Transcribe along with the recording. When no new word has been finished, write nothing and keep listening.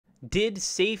Did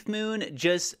SafeMoon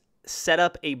just set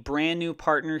up a brand new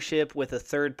partnership with a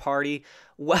third party?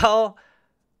 Well,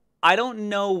 I don't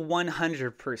know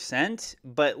 100%,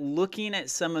 but looking at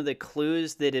some of the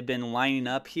clues that have been lining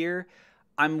up here,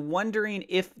 I'm wondering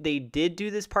if they did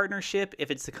do this partnership, if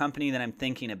it's the company that I'm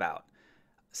thinking about.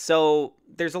 So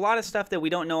there's a lot of stuff that we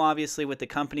don't know, obviously, with the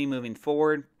company moving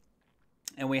forward,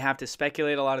 and we have to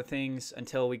speculate a lot of things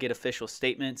until we get official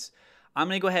statements. I'm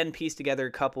going to go ahead and piece together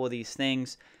a couple of these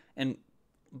things, and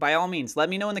by all means, let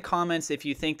me know in the comments if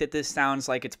you think that this sounds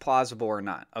like it's plausible or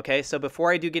not. Okay, so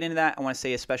before I do get into that, I want to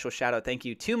say a special shout out, thank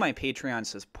you to my Patreon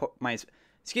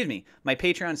my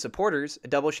Patreon supporters. A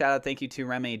double shout out, thank you to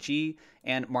Rem AG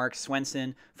and Mark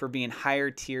Swenson for being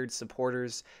higher tiered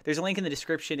supporters. There's a link in the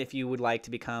description if you would like to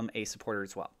become a supporter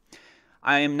as well.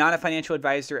 I am not a financial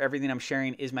advisor. Everything I'm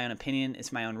sharing is my own opinion.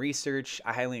 It's my own research.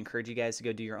 I highly encourage you guys to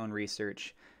go do your own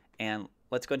research, and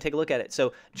let's go and take a look at it.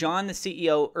 So John, the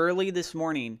CEO, early this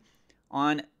morning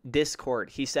on Discord,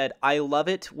 he said, "I love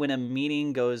it when a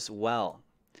meeting goes well."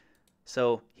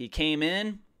 So he came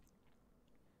in,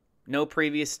 no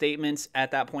previous statements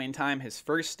at that point in time. His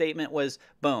first statement was,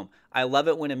 boom, "I love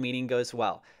it when a meeting goes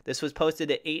well." This was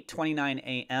posted at 8:29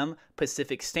 a.m.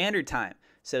 Pacific Standard Time.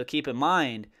 So keep in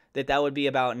mind that that would be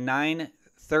about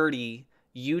 9:30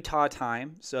 Utah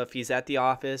time. So if he's at the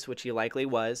office, which he likely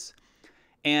was,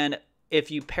 and if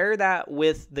you pair that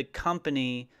with the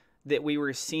company that we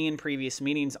were seeing previous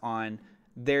meetings on,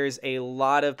 there's a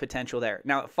lot of potential there.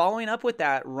 Now, following up with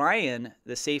that, Ryan,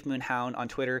 the SafeMoon Hound on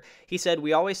Twitter, he said,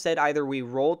 "We always said either we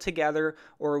roll together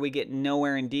or we get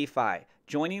nowhere in DeFi.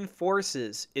 Joining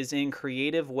forces is in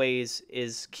creative ways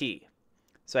is key."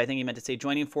 So I think he meant to say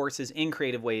joining forces in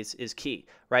creative ways is key,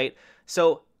 right?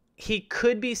 So he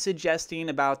could be suggesting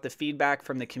about the feedback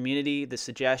from the community, the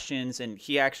suggestions, and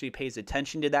he actually pays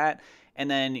attention to that. And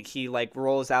then he like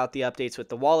rolls out the updates with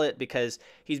the wallet because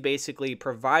he's basically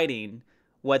providing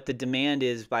what the demand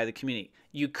is by the community.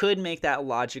 You could make that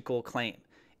logical claim.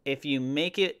 If you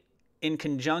make it in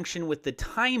conjunction with the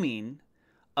timing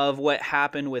of what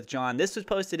happened with John, this was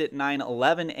posted at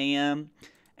 9:11 a.m.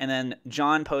 and then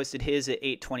John posted his at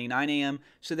 8:29 a.m.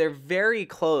 So they're very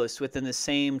close within the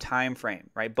same time frame,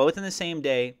 right? Both in the same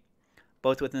day,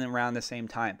 both within around the same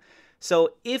time.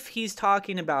 So if he's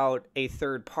talking about a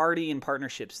third party and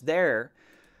partnerships there,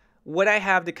 what I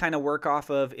have to kind of work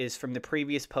off of is from the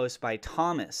previous post by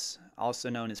Thomas, also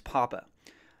known as Papa.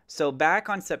 So back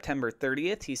on September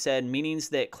 30th, he said, "Meetings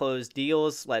that close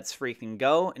deals, let's freaking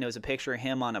go." And it was a picture of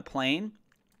him on a plane,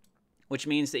 which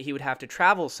means that he would have to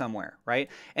travel somewhere,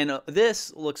 right? And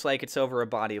this looks like it's over a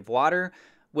body of water,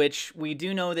 which we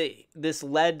do know that this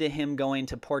led to him going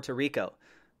to Puerto Rico.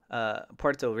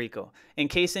 In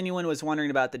case anyone was wondering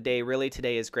about the day, really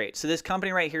today is great. So this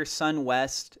company right here,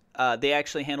 SunWest, they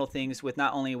actually handle things with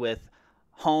not only with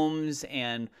homes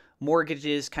and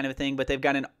mortgages kind of a thing, but they've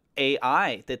got an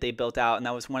AI that they built out, and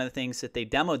that was one of the things that they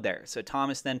demoed there. So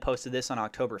Thomas then posted this on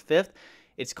October 5th.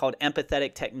 It's called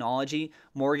Empathetic Technology.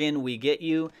 Morgan, we get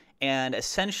you. And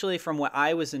essentially from what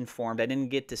I was informed, I didn't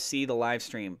get to see the live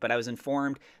stream, but I was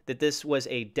informed that this was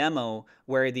a demo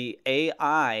where the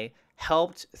AI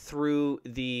helped through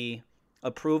the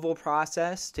approval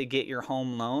process to get your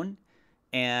home loan.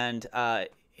 And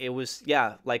it was,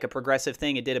 yeah, like a progressive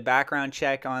thing. It did a background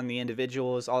check on the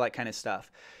individuals, all that kind of stuff.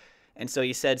 And so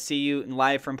he said, "See you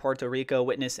live from Puerto Rico,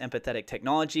 witness empathetic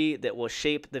technology that will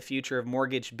shape the future of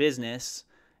mortgage business."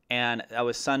 And that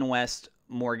was SunWest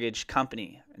Mortgage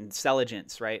Company and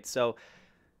Celligence, right? So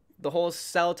the whole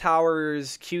cell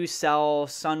towers, Q-Cell,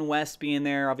 SunWest being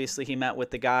there. Obviously, he met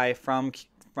with the guy from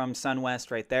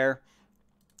SunWest right there.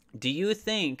 Do you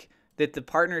think that the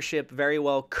partnership very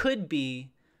well could be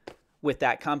with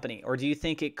that company? Or do you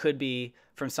think it could be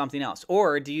from something else?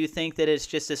 Or do you think that it's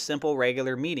just a simple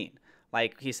regular meeting?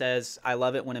 Like he says, "I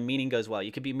love it when a meeting goes well."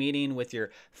 You could be meeting with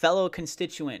your fellow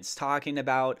constituents, talking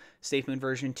about SafeMoon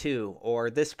version 2 or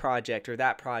this project or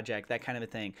that project, that kind of a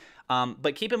thing.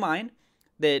 But keep in mind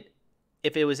that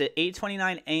if it was at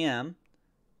 8:29 a.m.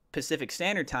 Pacific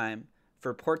Standard Time,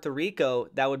 for Puerto Rico,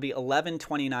 that would be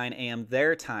 11:29 a.m.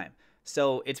 their time.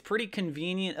 So it's pretty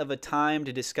convenient of a time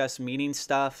to discuss meeting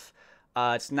stuff.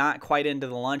 It's not quite into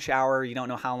the lunch hour. You don't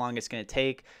know how long it's going to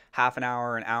take, half an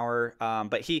hour, an hour.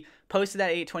 But he posted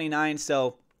that 8:29.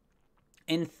 So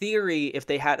in theory, if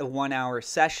they had a 1-hour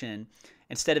session,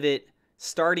 instead of it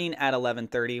starting at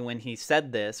 11:30 when he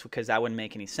said this, because that wouldn't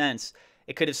make any sense,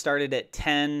 it could have started at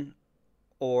 10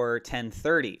 or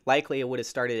 10:30. Likely it would have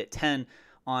started at 10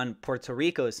 on Puerto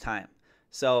Rico's time.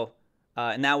 So,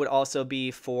 and that would also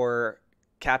be for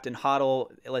Captain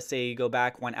Hoddle, let's say you go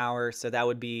back 1 hour, so that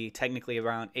would be technically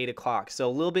around 8 o'clock. So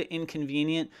a little bit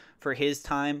inconvenient for his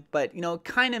time, but you know,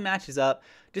 kind of matches up.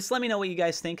 Just let me know what you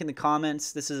guys think in the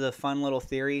comments. This is a fun little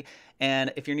theory.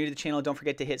 And if you're new to the channel, don't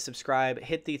forget to hit subscribe,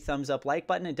 hit the thumbs up like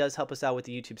button. It does help us out with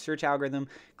the YouTube search algorithm.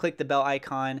 Click the bell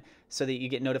icon so that you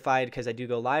get notified because I do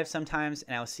go live sometimes,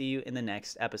 and I'll see you in the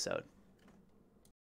next episode.